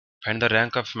Find the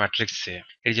rank of matrix A.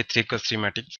 It is a 3x3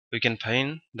 matrix. We can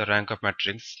find the rank of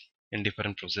matrix in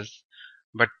different process,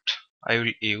 but I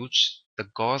will use the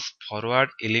Gauss forward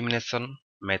elimination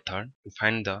method to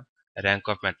find the rank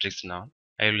of matrix now.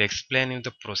 I will explain you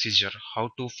the procedure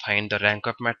how to find the rank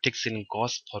of matrix in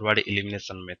Gauss forward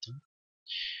elimination method.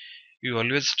 You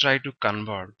always try to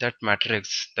convert that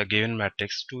matrix, the given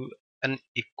matrix, to an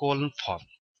echelon form.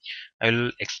 I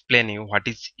will explain you what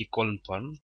is echelon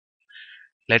form.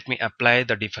 Let me apply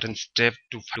the different step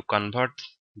to convert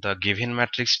the given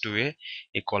matrix to a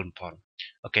echelon form.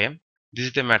 Okay, this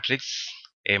is the matrix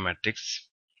A matrix.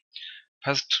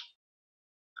 First,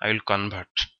 I will convert.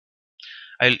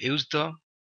 I will use the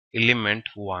element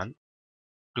 1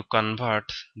 to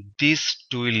convert these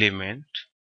two elements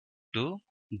to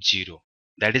 0.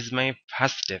 That is my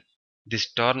first step.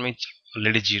 This term is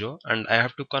already 0 and I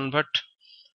have to convert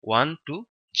 1 to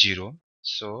 0.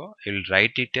 So I will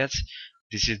write it as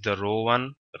this is the row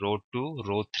 1, row 2,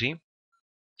 row 3,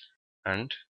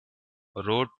 and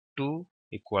row 2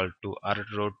 equal to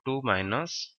row 2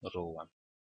 minus row 1.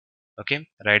 Okay,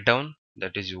 write down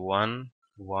that is 1,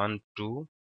 1, 2,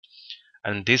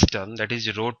 and this term that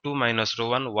is row 2 minus row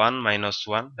 1, 1 minus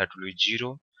 1, that will be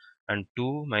 0, and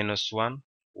 2 minus 1,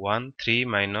 1, 3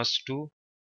 minus 2,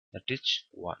 that is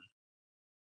 1.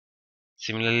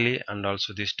 Similarly, and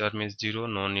also this term is 0,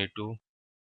 no need to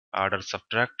add or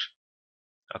subtract.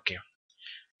 Okay,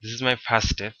 this is my first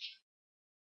step.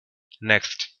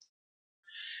 Next,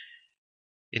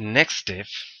 in next step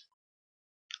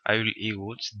I will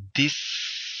use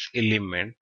this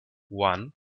element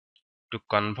 1 to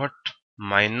convert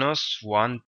minus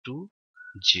 1 to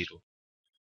 0.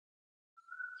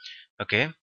 Okay,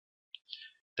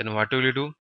 then what will you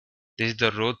do? This is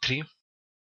the row 3,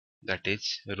 that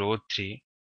is row 3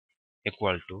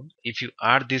 equal to, if you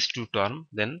add these two terms,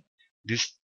 then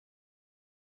this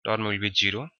term will be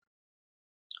 0,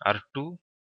 r2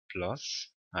 plus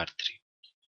r3.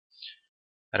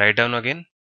 Write down again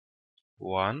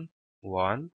 1,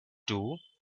 1, 2,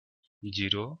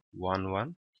 0, 1,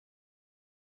 1,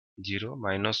 0,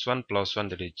 minus 1 plus 1,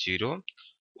 that is 0,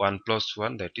 1 plus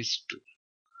 1, that is 2.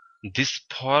 This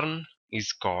form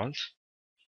is called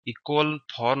equal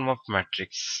form of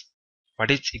matrix. What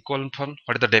is equal form?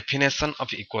 What is the definition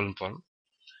of equal form?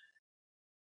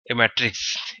 A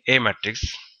matrix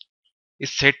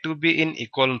is said to be in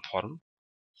equal form.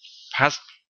 First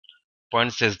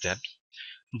point says that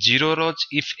 0 rows,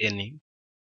 if any,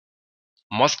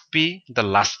 must be the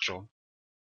last row.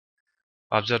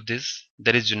 Observe this,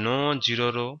 there is no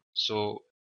 0 row, so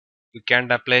you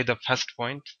can't apply the first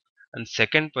point. And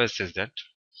second point says that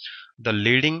the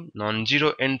leading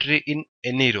non-zero entry in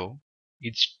any row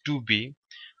is to be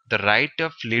the right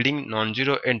of leading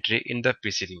non-zero entry in the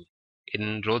preceding.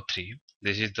 In row 3,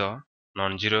 this is the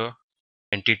non-zero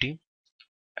entity,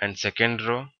 and second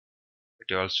row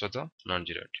it is also the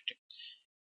non-zero entity.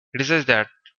 It says that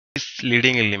this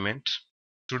leading element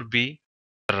should be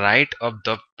the right of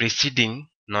the preceding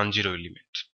non-zero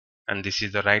element, and this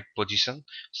is the right position.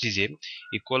 This is a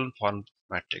equal form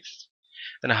matrix.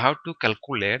 Then how to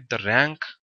calculate the rank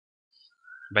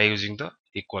by using the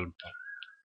equal form?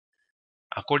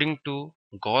 According to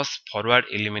Gauss forward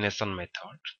elimination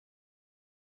method,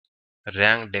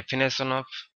 rank definition of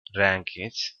rank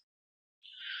is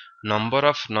number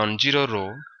of non-zero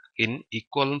row in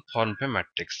equal form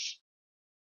matrix.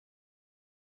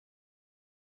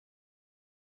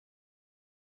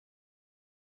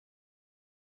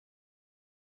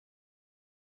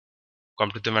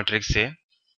 Come to the matrix A,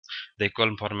 the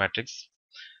equal form matrix.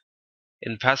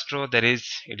 In first row there is,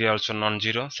 it is also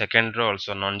non-zero, second row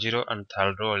also non-zero, and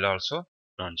third row is also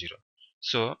non-zero.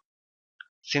 So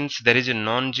since there is a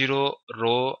non-zero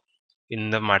row in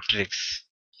the matrix,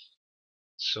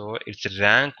 so its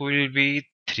rank will be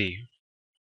 3,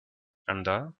 and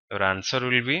your answer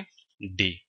will be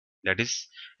D. That is,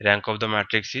 rank of the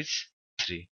matrix is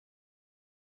 3.